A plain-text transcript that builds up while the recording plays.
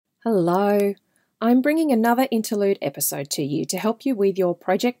Hello. I'm bringing another interlude episode to you to help you with your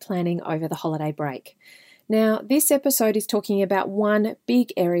project planning over the holiday break. Now, this episode is talking about one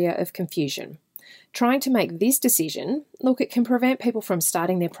big area of confusion. Trying to make this decision, it can prevent people from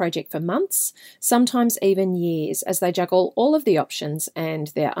starting their project for months, sometimes even years, as they juggle all of the options and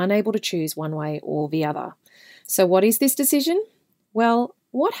they're unable to choose one way or the other. So what is this decision? Well,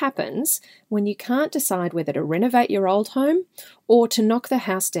 what happens when you can't decide whether to renovate your old home or to knock the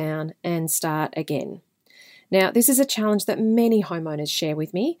house down and start again? Now, this is a challenge that many homeowners share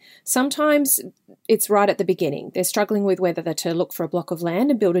with me. Sometimes it's right at the beginning. They're struggling with whether to look for a block of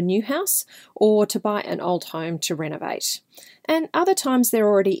land and build a new house or to buy an old home to renovate. And other times they're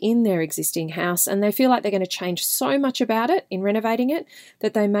already in their existing house and they feel like they're going to change so much about it in renovating it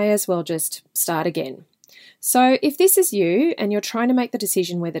that they may as well just start again. So if this is you and you're trying to make the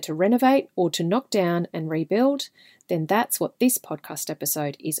decision whether to renovate or to knock down and rebuild, then that's what this podcast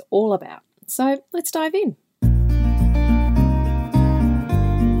episode is all about. So let's dive in.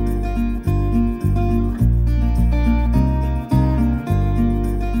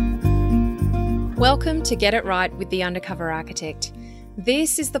 Welcome to Get It Right with the Undercover Architect.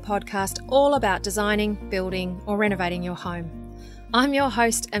 This is the podcast all about designing, building, or renovating your home. I'm your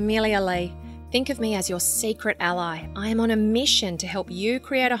host, Amelia Lee. Think of me as your secret ally. I am on a mission to help you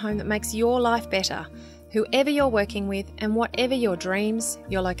create a home that makes your life better, whoever you're working with and whatever your dreams,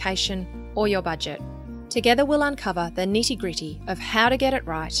 your location, or your budget. Together we'll uncover the nitty-gritty of how to get it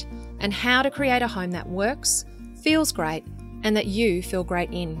right and how to create a home that works, feels great, and that you feel great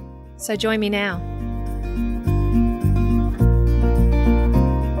in. So join me now.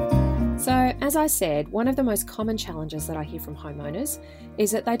 So, as I said, one of the most common challenges that I hear from homeowners is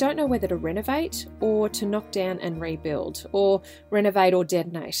that they don't know whether to renovate or to knock down and rebuild, or renovate or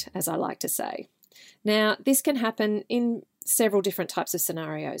detonate, as I like to say. Now, this can happen in several different types of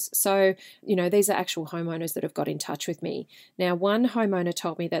scenarios. So, these are actual homeowners that have got in touch with me. Now, one homeowner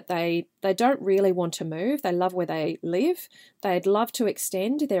told me that they don't really want to move. They love where they live. They'd love to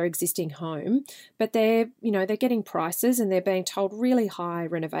extend their existing home, but they're getting prices and they're being told really high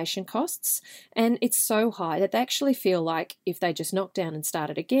renovation costs. And it's so high that they actually feel like if they just knocked down and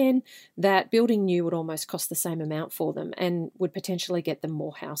started again, that building new would almost cost the same amount for them and would potentially get them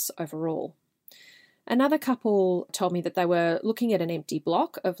more house overall. Another couple told me that they were looking at an empty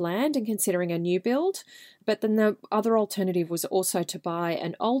block of land and considering a new build, but then the other alternative was also to buy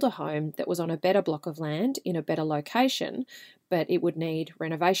an older home that was on a better block of land in a better location, but it would need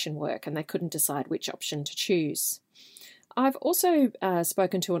renovation work and they couldn't decide which option to choose. I've also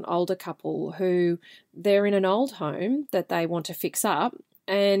spoken to an older couple who they're in an old home that they want to fix up,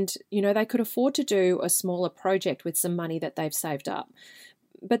 and they could afford to do a smaller project with some money that they've saved up.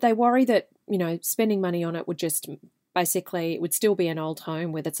 But they worry that, spending money on it would just basically, it would still be an old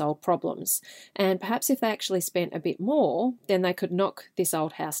home with its old problems. And perhaps if they actually spent a bit more, then they could knock this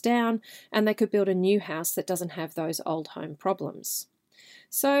old house down and they could build a new house that doesn't have those old home problems.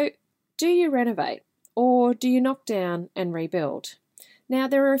 So, do you renovate or do you knock down and rebuild? Now,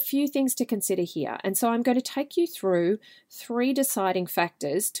 there are a few things to consider here, and so I'm going to take you through 3 deciding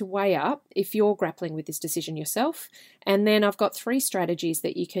factors to weigh up if you're grappling with this decision yourself, and then I've got 3 strategies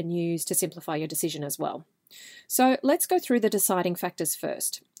that you can use to simplify your decision as well. So let's go through the deciding factors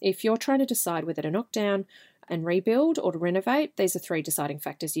first. If you're trying to decide whether to knock down and rebuild or to renovate, these are 3 deciding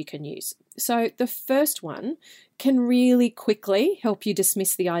factors you can use. So the first one can really quickly help you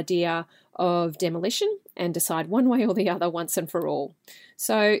dismiss the idea of demolition and decide one way or the other once and for all.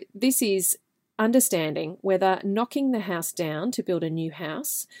 So this is understanding whether knocking the house down to build a new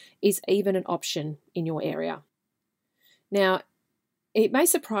house is even an option in your area. Now, it may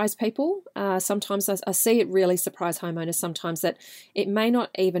surprise people. Sometimes I see it really surprise homeowners sometimes that it may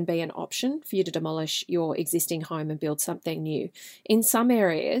not even be an option for you to demolish your existing home and build something new. In some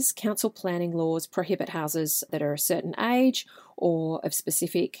areas, council planning laws prohibit houses that are a certain age or of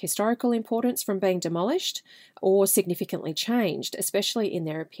specific historical importance from being demolished or significantly changed, especially in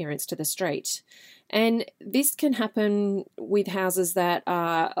their appearance to the street. And this can happen with houses that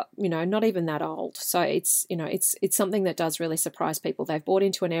are, not even that old. So it's something that does really surprise people. They've bought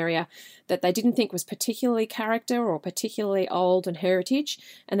into an area that they didn't think was particularly character or particularly old and heritage,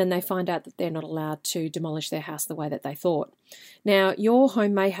 and then they find out that they're not allowed to demolish their house the way that they thought. Now, your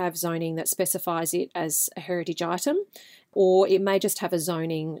home may have zoning that specifies it as a heritage item, or it may just have a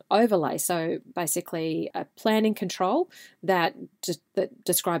zoning overlay. So basically a planning control that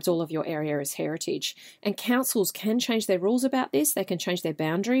describes all of your area as heritage. And councils can change their rules about this. They can change their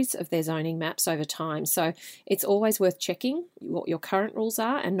boundaries of their zoning maps over time. So it's always worth checking what your current rules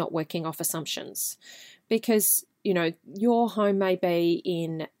are and not working off assumptions. Because your home may be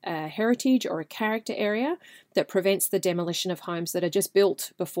in a heritage or a character area that prevents the demolition of homes that are just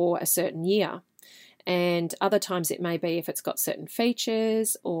built before a certain year. And other times it may be if it's got certain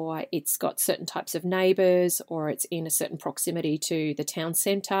features, or it's got certain types of neighbours, or it's in a certain proximity to the town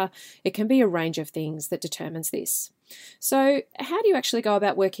centre. It can be a range of things that determines this. So how do you actually go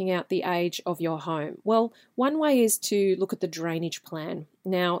about working out the age of your home? Well, one way is to look at the drainage plan.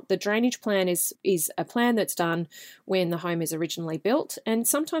 Now, the drainage plan is a plan that's done when the home is originally built, and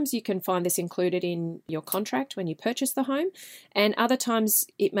sometimes you can find this included in your contract when you purchase the home, and other times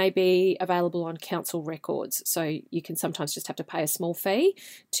it may be available on council records, so you can sometimes just have to pay a small fee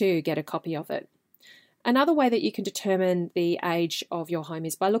to get a copy of it. Another way that you can determine the age of your home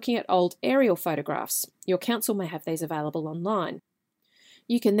is by looking at old aerial photographs. Your council may have these available online.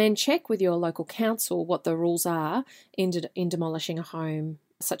 You can then check with your local council what the rules are in demolishing a home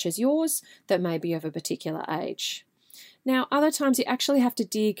such as yours that may be of a particular age. Now, other times you actually have to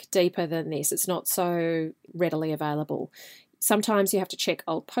dig deeper than this. It's not so readily available. Sometimes you have to check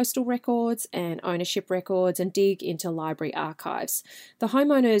old postal records and ownership records and dig into library archives. The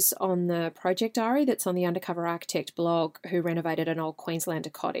homeowners on the Project Diary that's on the Undercover Architect blog who renovated an old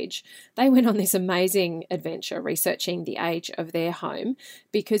Queenslander cottage, they went on this amazing adventure researching the age of their home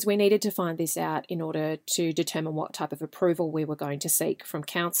because we needed to find this out in order to determine what type of approval we were going to seek from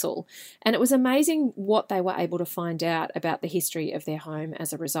council. And it was amazing what they were able to find out about the history of their home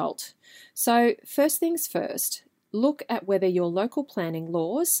as a result. So first things first, look at whether your local planning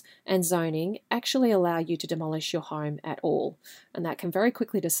laws and zoning actually allow you to demolish your home at all, and that can very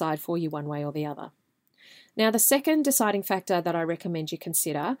quickly decide for you one way or the other. Now, the second deciding factor that I recommend you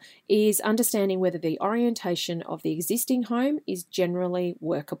consider is understanding whether the orientation of the existing home is generally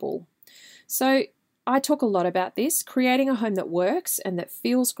workable. So I talk a lot about this, creating a home that works and that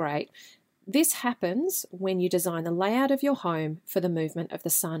feels great. This happens when you design the layout of your home for the movement of the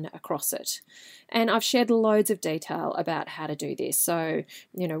sun across it. And I've shared loads of detail about how to do this. So,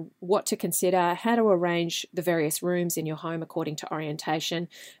 what to consider, how to arrange the various rooms in your home according to orientation.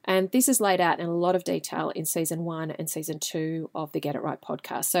 And this is laid out in a lot of detail in Season 1 and Season 2 of the Get It Right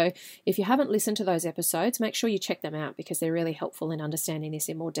podcast. So if you haven't listened to those episodes, make sure you check them out because they're really helpful in understanding this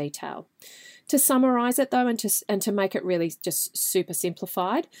in more detail. To summarize it though, and to make it really just super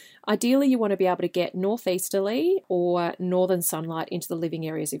simplified, ideally you want to be able to get northeasterly or northern sunlight into the living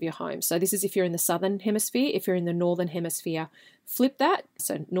areas of your home. So this is if you're in the southern hemisphere. If you're in the northern hemisphere, flip that.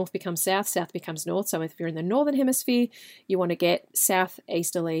 So north becomes south, south becomes north. So if you're in the northern hemisphere, you want to get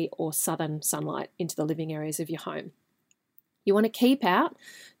southeasterly or southern sunlight into the living areas of your home. You want to keep out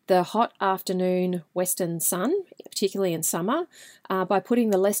the hot afternoon western sun, particularly in summer, by putting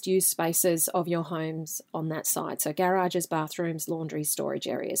the less used spaces of your homes on that side. So garages, bathrooms, laundry, storage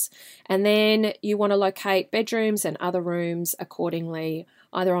areas. And then you want to locate bedrooms and other rooms accordingly,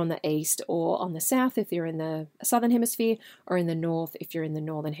 either on the east or on the south if you're in the southern hemisphere, or in the north if you're in the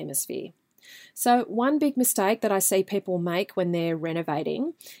northern hemisphere. So one big mistake that I see people make when they're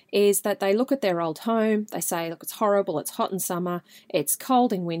renovating is that they look at their old home, they say, look, it's horrible, it's hot in summer, it's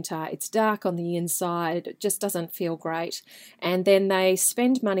cold in winter, it's dark on the inside, it just doesn't feel great. And then they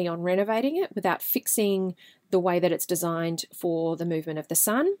spend money on renovating it without fixing the way that it's designed for the movement of the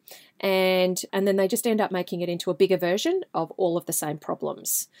sun. And then they just end up making it into a bigger version of all of the same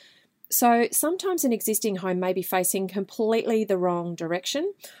problems. So sometimes an existing home may be facing completely the wrong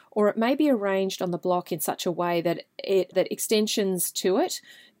direction, or it may be arranged on the block in such a way that extensions to it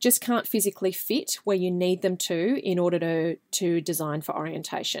just can't physically fit where you need them to in order to design for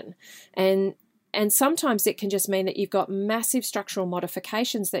orientation. And sometimes it can just mean that you've got massive structural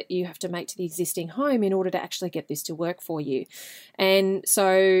modifications that you have to make to the existing home in order to actually get this to work for you. And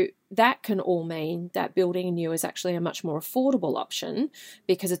so that can all mean that building new is actually a much more affordable option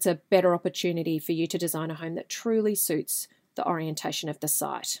because it's a better opportunity for you to design a home that truly suits the orientation of the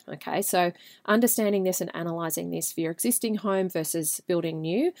site. Okay, so understanding this and analysing this for your existing home versus building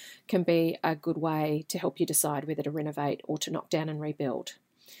new can be a good way to help you decide whether to renovate or to knock down and rebuild.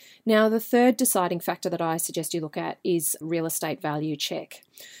 Now, the third deciding factor that I suggest you look at is real estate value check.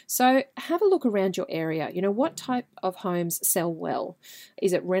 So have a look around your area. What type of homes sell well?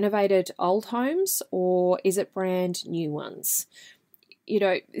 Is it renovated old homes or is it brand new ones?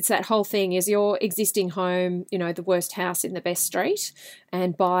 It's that whole thing. Is your existing home, the worst house in the best street,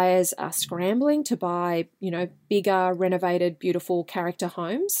 and buyers are scrambling to buy, bigger, renovated, beautiful character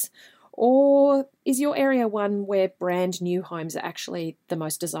homes? Or is your area one where brand new homes are actually the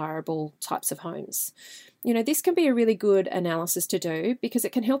most desirable types of homes? This can be a really good analysis to do because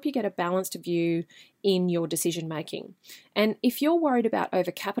it can help you get a balanced view in your decision making. And if you're worried about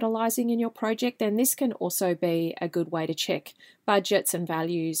overcapitalizing in your project, then this can also be a good way to check budgets and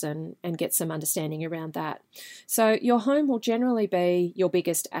values and get some understanding around that. So your home will generally be your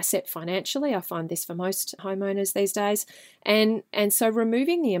biggest asset financially. I find this for most homeowners these days. And so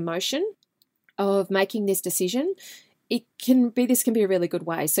removing the emotion of making this decision, this can be a really good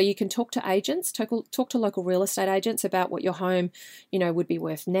way. So you can talk to agents, talk to local real estate agents about what your home, would be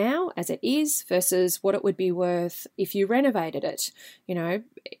worth now as it is versus what it would be worth if you renovated it,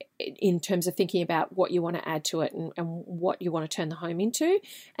 in terms of thinking about what you want to add to it and what you want to turn the home into.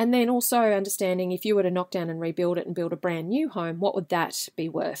 And then also understanding if you were to knock down and rebuild it and build a brand new home, what would that be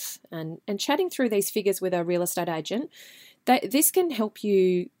worth? And chatting through these figures with a real estate agent, this can help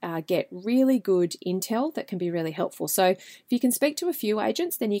you get really good intel that can be really helpful. So if you can speak to a few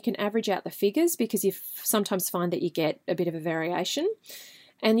agents, then you can average out the figures because you sometimes find that you get a bit of a variation.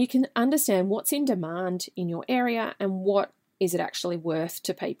 And you can understand what's in demand in your area and what is it actually worth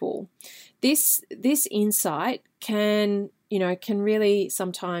to people. This insight can really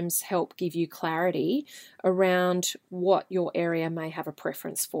sometimes help give you clarity around what your area may have a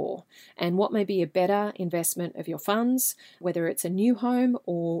preference for and what may be a better investment of your funds, whether it's a new home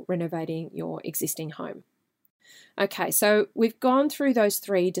or renovating your existing home. Okay, so we've gone through those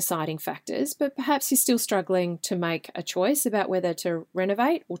 3 deciding factors, but perhaps you're still struggling to make a choice about whether to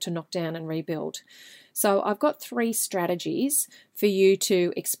renovate or to knock down and rebuild. So I've got 3 strategies for you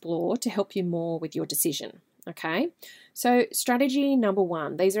to explore to help you more with your decision. Okay, so strategy number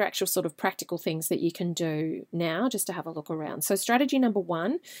 1, these are actual sort of practical things that you can do now just to have a look around. So strategy number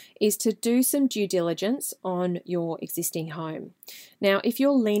 1 is to do some due diligence on your existing home. Now, if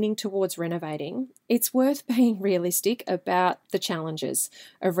you're leaning towards renovating, it's worth being realistic about the challenges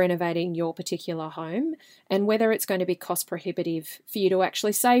of renovating your particular home and whether it's going to be cost prohibitive for you to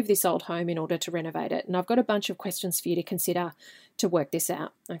actually save this old home in order to renovate it. And I've got a bunch of questions for you to consider to work this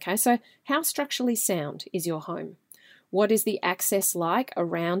out. Okay, so how structurally sound is your home? What is the access like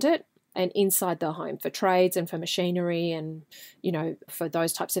around it and inside the home for trades and for machinery and, for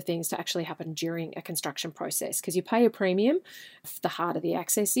those types of things to actually happen during a construction process? Because you pay a premium the harder the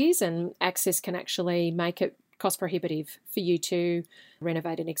access is, and access can actually make it cost prohibitive for you to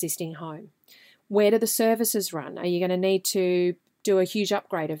renovate an existing home. Where do the services run? Are you going to need to do a huge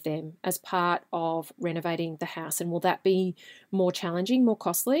upgrade of them as part of renovating the house? And will that be more challenging, more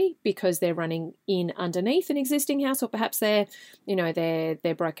costly because they're running in underneath an existing house, or perhaps they're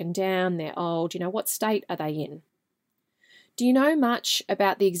broken down, they're old? What state are they in? Do you know much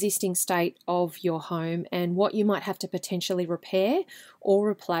about the existing state of your home and what you might have to potentially repair or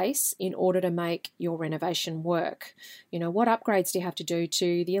replace in order to make your renovation work? What upgrades do you have to do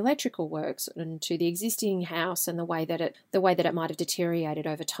to the electrical works and to the existing house and the way that it might have deteriorated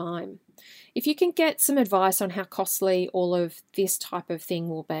over time? If you can get some advice on how costly all of this type of thing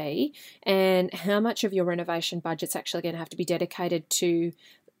will be and how much of your renovation budget's actually going to have to be dedicated to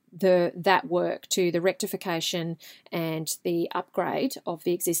that work, to the rectification and the upgrade of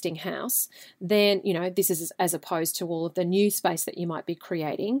the existing house, then, this is as opposed to all of the new space that you might be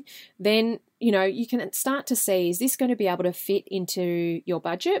creating, then, you can start to see, is this going to be able to fit into your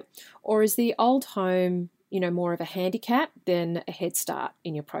budget, or is the old home, more of a handicap than a head start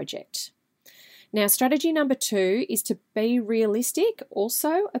in your project? Now, strategy number 2 is to be realistic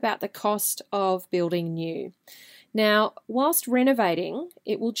also about the cost of building new. Now, whilst renovating,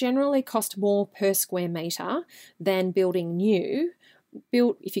 it will generally cost more per square metre than building new.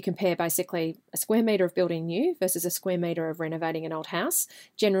 If you compare basically a square metre of building new versus a square metre of renovating an old house,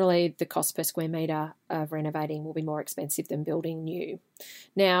 generally the cost per square metre of renovating will be more expensive than building new.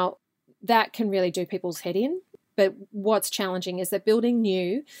 Now, that can really do people's head in, but what's challenging is that building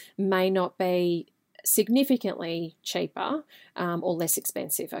new may not be significantly cheaper or less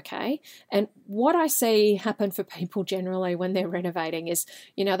expensive, okay? And what I see happen for people generally when they're renovating is,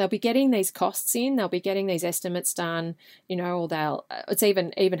 they'll be getting these costs in, they'll be getting these estimates done, or it's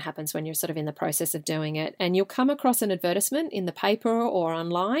even happens when you're sort of in the process of doing it, and you'll come across an advertisement in the paper or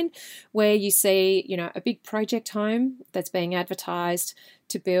online where you see, a big project home that's being advertised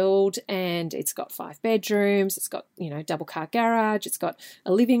to build, and it's got 5 bedrooms, it's got, double car garage, it's got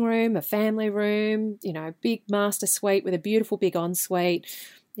a living room, a family room, big master suite with a beautiful big ensuite,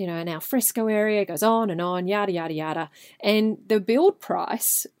 an al fresco area, goes on and on, yada, yada, yada. And the build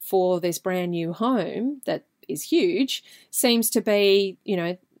price for this brand new home that is huge seems to be,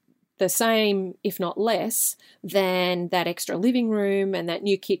 the same, if not less, than that extra living room and that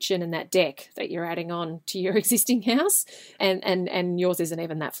new kitchen and that deck that you're adding on to your existing house, and yours isn't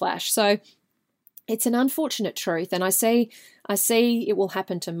even that flash. So it's an unfortunate truth, and I see it will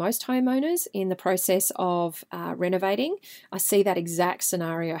happen to most homeowners in the process of renovating. I see that exact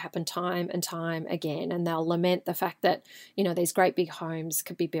scenario happen time and time again, and they'll lament the fact that, these great big homes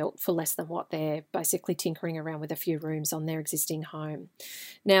could be built for less than what they're basically tinkering around with a few rooms on their existing home.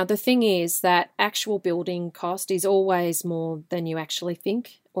 Now, the thing is that actual building cost is always more than you actually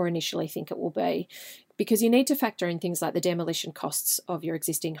think or initially think it will be, because you need to factor in things like the demolition costs of your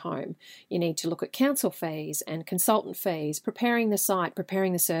existing home. You need to look at council fees and consultant fees, preparing the site,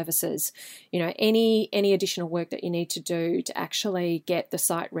 preparing the services, any additional work that you need to do to actually get the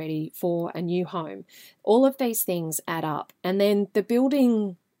site ready for a new home. All of these things add up. And then the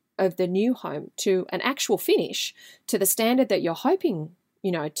building of the new home to an actual finish, to the standard that you're hoping,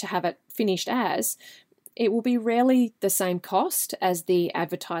 to have it finished as, it will be rarely the same cost as the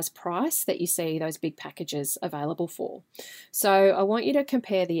advertised price that you see those big packages available for. So I want you to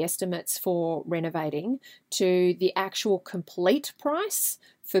compare the estimates for renovating to the actual complete price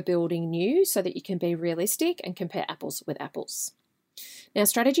for building new, so that you can be realistic and compare apples with apples. Now,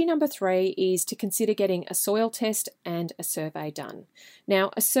 strategy number 3 is to consider getting a soil test and a survey done.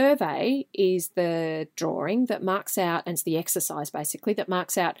 Now, a survey is the drawing that marks out, and it's the exercise basically, that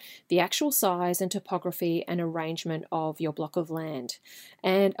marks out the actual size and topography and arrangement of your block of land.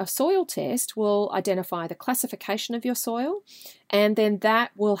 And a soil test will identify the classification of your soil, and then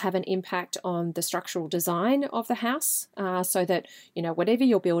that will have an impact on the structural design of the house, so that, whatever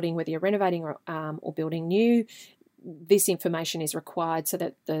you're building, whether you're renovating or building new, this information is required so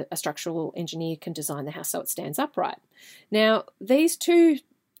that a structural engineer can design the house so it stands upright. Now, these two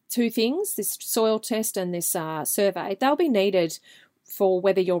things, this soil test and this survey, they'll be needed for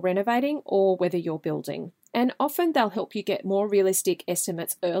whether you're renovating or whether you're building. And often they'll help you get more realistic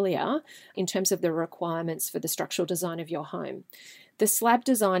estimates earlier in terms of the requirements for the structural design of your home. The slab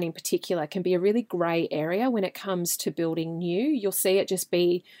design in particular can be a really grey area when it comes to building new. You'll see it just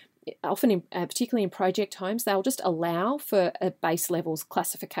be often, particularly in project homes, they'll just allow for a base levels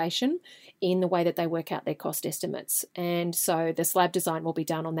classification in the way that they work out their cost estimates. And so the slab design will be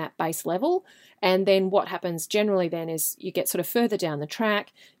done on that base level. And then what happens generally then is you get sort of further down the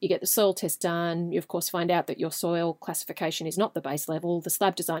track, you get the soil test done, you of course find out that your soil classification is not the base level, the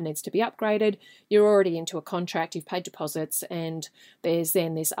slab design needs to be upgraded, you're already into a contract, you've paid deposits, and there's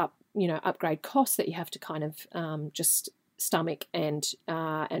then this upgrade cost that you have to kind of just stomach and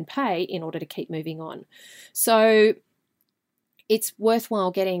pay in order to keep moving on. So it's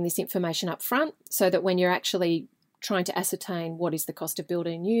worthwhile getting this information up front so that when you're actually trying to ascertain what is the cost of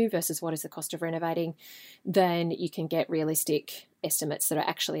building new versus what is the cost of renovating, then you can get realistic estimates that are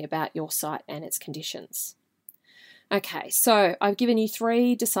actually about your site and its conditions. Okay, so I've given you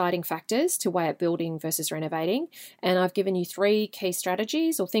 3 deciding factors to weigh up building versus renovating, and I've given you 3 key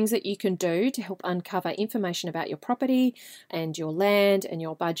strategies or things that you can do to help uncover information about your property and your land and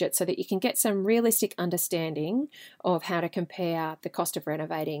your budget so that you can get some realistic understanding of how to compare the cost of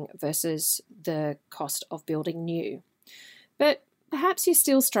renovating versus the cost of building new. But perhaps you're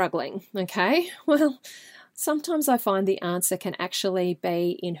still struggling, okay? Well, sometimes I find the answer can actually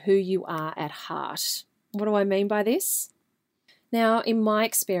be in who you are at heart. What do I mean by this? Now, in my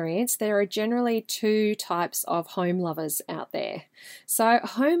experience, there are generally 2 types of home lovers out there. So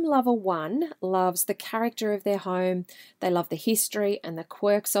home lover 1 loves the character of their home. They love the history and the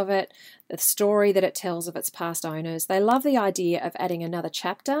quirks of it, the story that it tells of its past owners. They love the idea of adding another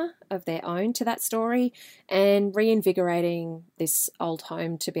chapter of their own to that story and reinvigorating this old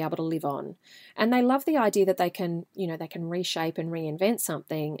home to be able to live on. And they love the idea that they can reshape and reinvent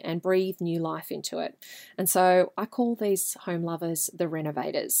something and breathe new life into it. And so I call these home lovers the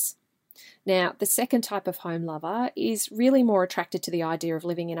renovators. Now, the second type of home lover is really more attracted to the idea of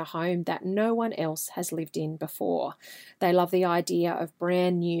living in a home that no one else has lived in before. They love the idea of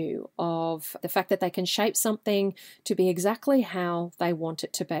brand new, of the fact that they can shape something to be exactly how they want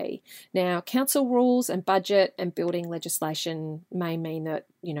it to be. Now, council rules and budget and building legislation may mean that,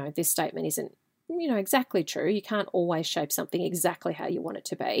 this statement isn't, exactly true. You can't always shape something exactly how you want it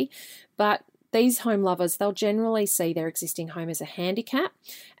to be, but these home lovers, they'll generally see their existing home as a handicap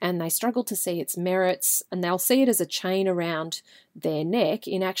and they struggle to see its merits, and they'll see it as a chain around their neck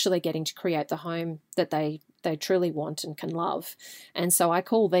in actually getting to create the home that they they truly want and can love. And so I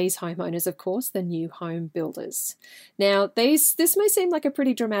call these homeowners, of course, the new home builders. Now, this may seem like a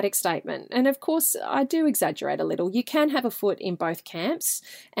pretty dramatic statement, and of course I do exaggerate a little. You can have a foot in both camps,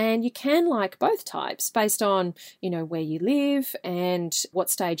 and you can like both types based on, where you live and what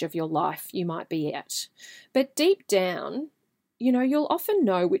stage of your life you might be at. But deep down, you'll often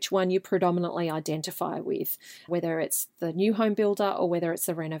know which one you predominantly identify with, whether it's the new home builder or whether it's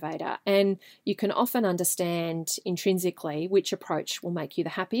the renovator. And you can often understand intrinsically which approach will make you the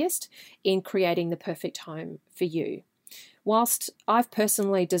happiest in creating the perfect home for you. Whilst I've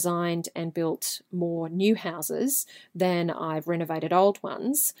personally designed and built more new houses than I've renovated old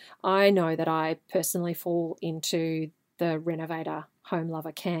ones, I know that I personally fall into the renovator home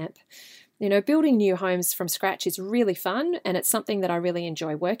lover camp. Building new homes from scratch is really fun, and it's something that I really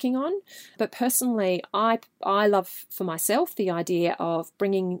enjoy working on. But personally, I love for myself the idea of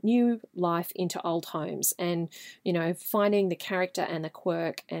bringing new life into old homes and, finding the character and the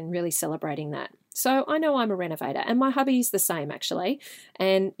quirk and really celebrating that. So I know I'm a renovator, and my hubby is the same actually.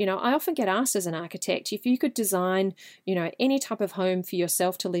 And, I often get asked as an architect, if you could design, any type of home for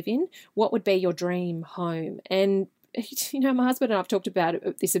yourself to live in, what would be your dream home? And my husband and I have talked about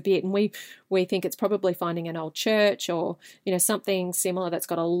this a bit, and we think it's probably finding an old church or, something similar that's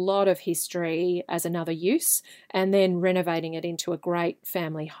got a lot of history as another use, and then renovating it into a great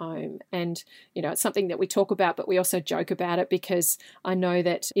family home. And, it's something that we talk about, but we also joke about it because I know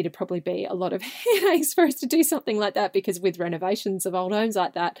that it'd probably be a lot of headaches for us to do something like that, because with renovations of old homes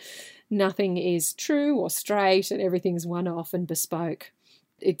like that, nothing is true or straight and everything's one-off and bespoke.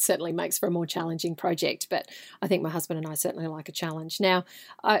 It certainly makes for a more challenging project, but I think my husband and I certainly like a challenge. Now,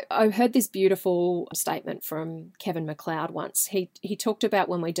 I heard this beautiful statement from Kevin MacLeod once. He talked about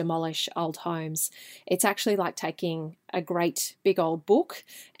when we demolish old homes, it's actually like taking a great big old book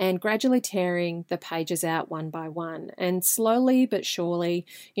and gradually tearing the pages out one by one. And slowly but surely,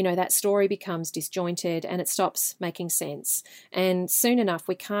 that story becomes disjointed and it stops making sense. And soon enough,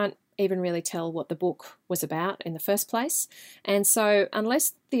 we can't even really tell what the book was about in the first place. And so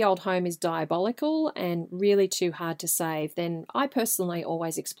unless the old home is diabolical and really too hard to save, then I personally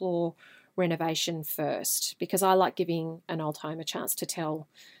always explore renovation first, because I like giving an old home a chance to tell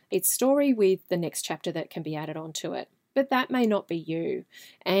its story with the next chapter that can be added onto it. But that may not be you,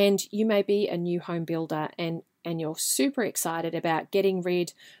 and you may be a new home builder and you're super excited about getting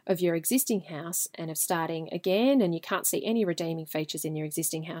rid of your existing house and of starting again, and you can't see any redeeming features in your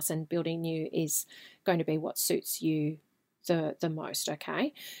existing house, and building new is going to be what suits you the most,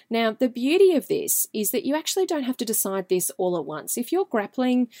 okay? Now, the beauty of this is that you actually don't have to decide this all at once. If you're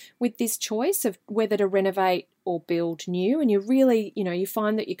grappling with this choice of whether to renovate or build new, and you really, you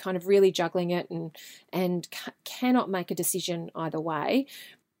find that you're kind of really juggling it and cannot make a decision either way,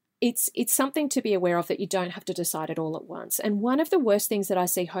 it's something to be aware of, that you don't have to decide it all at once. And one of the worst things that I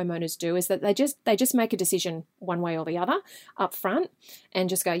see homeowners do is that they just make a decision one way or the other up front and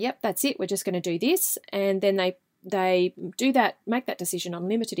just go, yep, that's it, we're just going to do this. And then they do that, make that decision on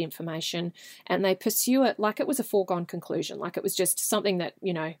limited information, and they pursue it like it was a foregone conclusion, like it was just something that,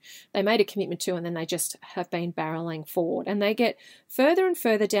 they made a commitment to, and then they just have been barreling forward. And they get further and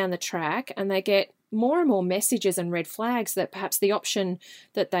further down the track, and they get more and more messages and red flags that perhaps the option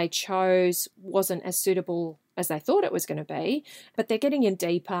that they chose wasn't as suitable as they thought it was going to be, but they're getting in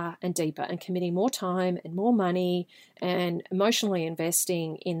deeper and deeper and committing more time and more money and emotionally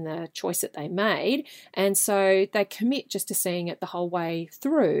investing in the choice that they made. And so they commit just to seeing it the whole way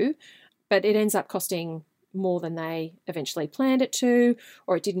through, but it ends up costing more than they eventually planned it to,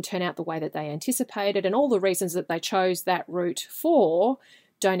 or it didn't turn out the way that they anticipated, and all the reasons that they chose that route for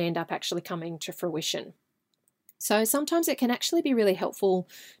don't end up actually coming to fruition. So sometimes it can actually be really helpful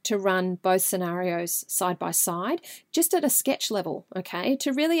to run both scenarios side by side, just at a sketch level, okay,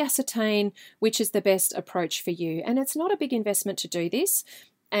 to really ascertain which is the best approach for you. And it's not a big investment to do this.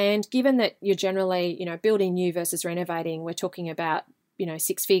 And given that you're generally, building new versus renovating, we're talking about,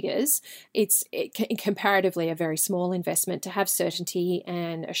 6 figures, it's comparatively a very small investment to have certainty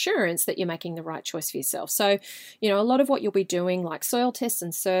and assurance that you're making the right choice for yourself. So, a lot of what you'll be doing, like soil tests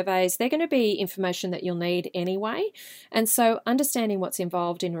and surveys, they're going to be information that you'll need anyway. And so understanding what's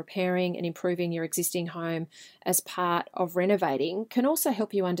involved in repairing and improving your existing home as part of renovating can also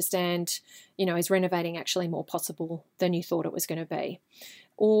help you understand, is renovating actually more possible than you thought it was going to be?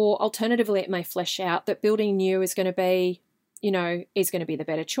 Or alternatively, it may flesh out that building new is going to be the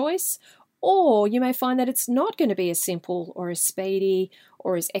better choice. Or you may find that it's not going to be as simple or as speedy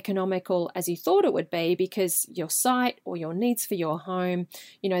or as economical as you thought it would be, because your site or your needs for your home,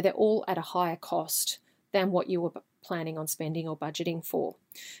 they're all at a higher cost than what you were planning on spending or budgeting for.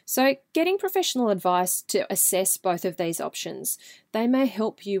 So getting professional advice to assess both of these options, they may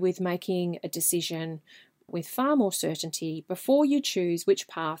help you with making a decision with far more certainty before you choose which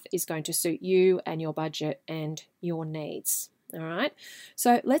path is going to suit you and your budget and your needs. All right,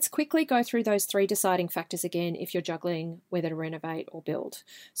 so let's quickly go through those 3 deciding factors again if you're juggling whether to renovate or build.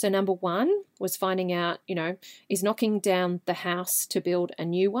 So number 1 was finding out, is knocking down the house to build a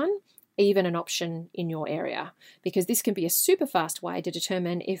new one even an option in your area? Because this can be a super fast way to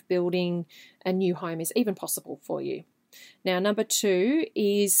determine if building a new home is even possible for you. Now, number 2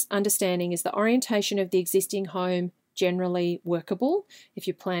 is understanding, is the orientation of the existing home generally workable if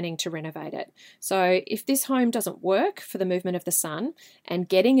you're planning to renovate it? So if this home doesn't work for the movement of the sun and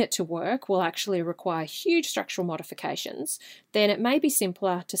getting it to work will actually require huge structural modifications, then it may be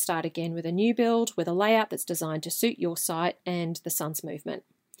simpler to start again with a new build with a layout that's designed to suit your site and the sun's movement.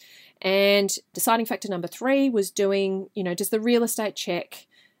 And deciding factor number 3 was doing, does the real estate check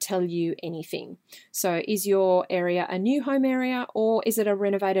tell you anything? So is your area a new home area or is it a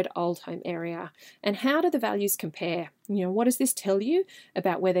renovated old home area? And how do the values compare? What does this tell you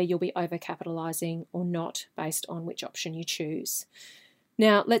about whether you'll be overcapitalizing or not based on which option you choose?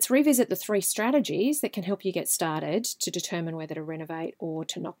 Now, let's revisit the 3 strategies that can help you get started to determine whether to renovate or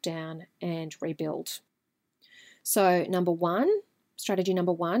to knock down and rebuild. So strategy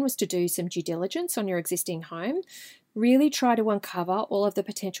number 1 was to do some due diligence on your existing home. Really try to uncover all of the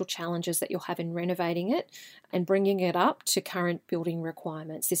potential challenges that you'll have in renovating it and bringing it up to current building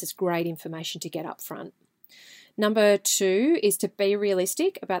requirements. This is great information to get up front. Number 2 is to be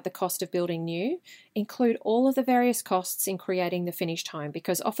realistic about the cost of building new. Include all of the various costs in creating the finished home,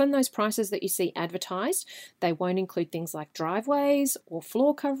 because often those prices that you see advertised, they won't include things like driveways or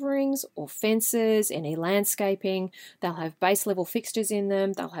floor coverings or fences, any landscaping. They'll have base level fixtures in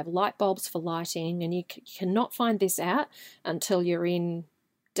them. They'll have light bulbs for lighting, and you cannot find this out until you're in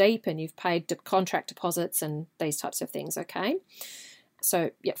deep and you've paid contract deposits and these types of things, okay?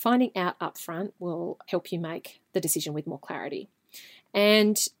 So finding out up front will help you make the decision with more clarity.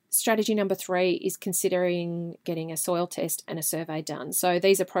 And strategy number 3 is considering getting a soil test and a survey done. So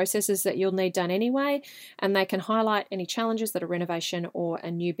these are processes that you'll need done anyway, and they can highlight any challenges that a renovation or a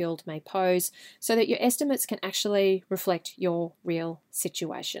new build may pose so that your estimates can actually reflect your real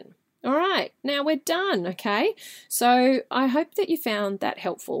situation. All right, now we're done, okay? So I hope that you found that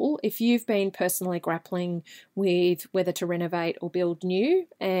helpful. If you've been personally grappling with whether to renovate or build new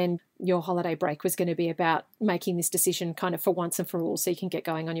and your holiday break was going to be about making this decision kind of for once and for all so you can get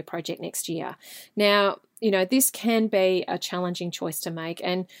going on your project next year. Now, this can be a challenging choice to make,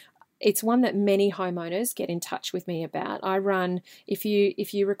 and it's one that many homeowners get in touch with me about. I run, if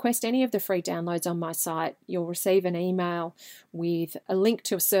you request any of the free downloads on my site, you'll receive an email with a link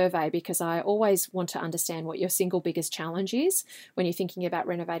to a survey, because I always want to understand what your single biggest challenge is when you're thinking about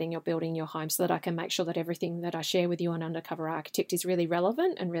renovating or building your home, so that I can make sure that everything that I share with you on Undercover Architect is really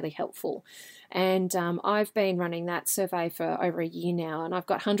relevant and really helpful. And I've been running that survey for over a year now, and I've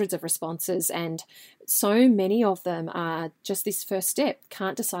got hundreds of responses, and so many of them are just this first step.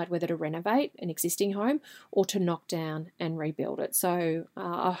 Can't decide whether to renovate an existing home or to knock down and rebuild it. So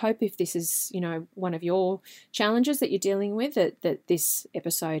I hope if this is, one of your challenges that you're dealing with, that this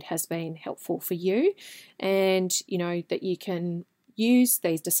episode has been helpful for you, and, that you can use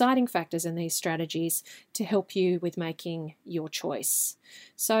these deciding factors and these strategies to help you with making your choice.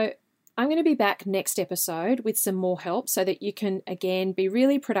 So I'm going to be back next episode with some more help so that you can, again, be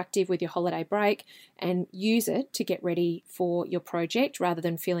really productive with your holiday break and use it to get ready for your project, rather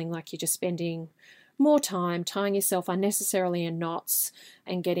than feeling like you're just spending more time tying yourself unnecessarily in knots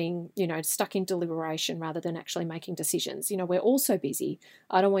and getting, stuck in deliberation rather than actually making decisions. We're all so busy.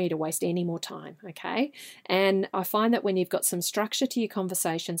 I don't want you to waste any more time, okay? And I find that when you've got some structure to your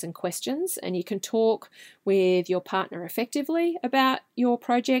conversations and questions, and you can talk with your partner effectively about your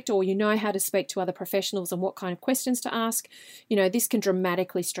project, or how to speak to other professionals and what kind of questions to ask, this can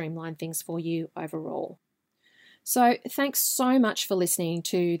dramatically streamline things for you overall. So thanks so much for listening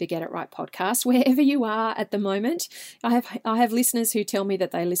to the Get It Right podcast, wherever you are at the moment. I have listeners who tell me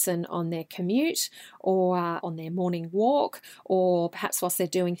that they listen on their commute or on their morning walk, or perhaps whilst they're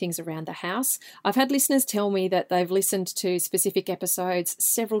doing things around the house. I've had listeners tell me that they've listened to specific episodes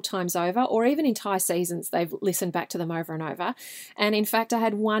several times over, or even entire seasons. They've listened back to them over and over. And in fact, I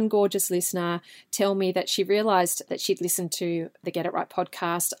had one gorgeous listener tell me that she realised that she'd listened to the Get It Right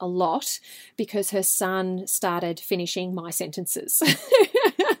podcast a lot because her son started finishing my sentences.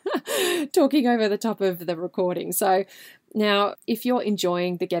 talking over the top of the recording. So now, if you're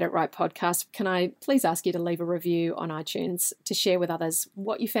enjoying the Get It Right podcast, can I please ask you to leave a review on iTunes to share with others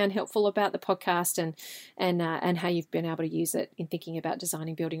what you found helpful about the podcast and how you've been able to use it in thinking about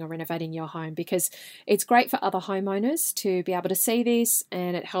designing, building, or renovating your home, because it's great for other homeowners to be able to see this,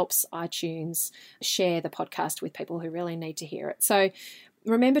 and it helps iTunes share the podcast with people who really need to hear it. So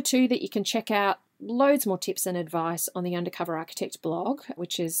remember too that you can check out loads more tips and advice on the Undercover Architect blog,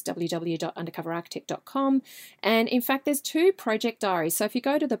 which is www.undercoverarchitect.com. And in fact, there's 2 project diaries. So if you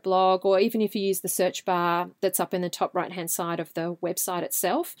go to the blog, or even if you use the search bar that's up in the top right-hand side of the website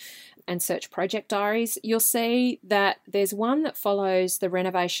itself and search project diaries, you'll see that there's one that follows the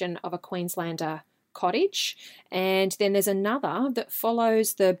renovation of a Queenslander cottage, and then there's another that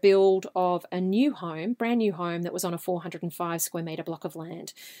follows the build of a new home, brand new home that was on a 405 square metre block of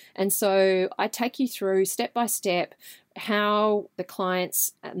land. And so I take you through step by step how the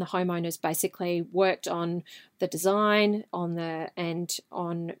clients and the homeowners basically worked on the design, and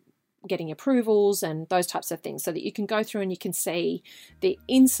on getting approvals and those types of things, so that you can go through and you can see the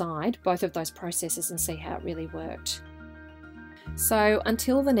inside both of those processes and see how it really worked. So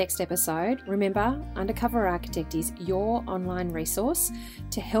until the next episode, remember, Undercover Architect is your online resource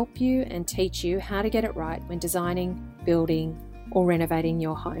to help you and teach you how to get it right when designing, building, or renovating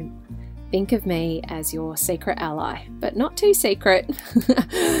your home. Think of me as your secret ally, but not too secret.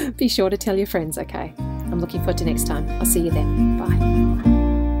 Be sure to tell your friends, okay? I'm looking forward to next time. I'll see you then. Bye.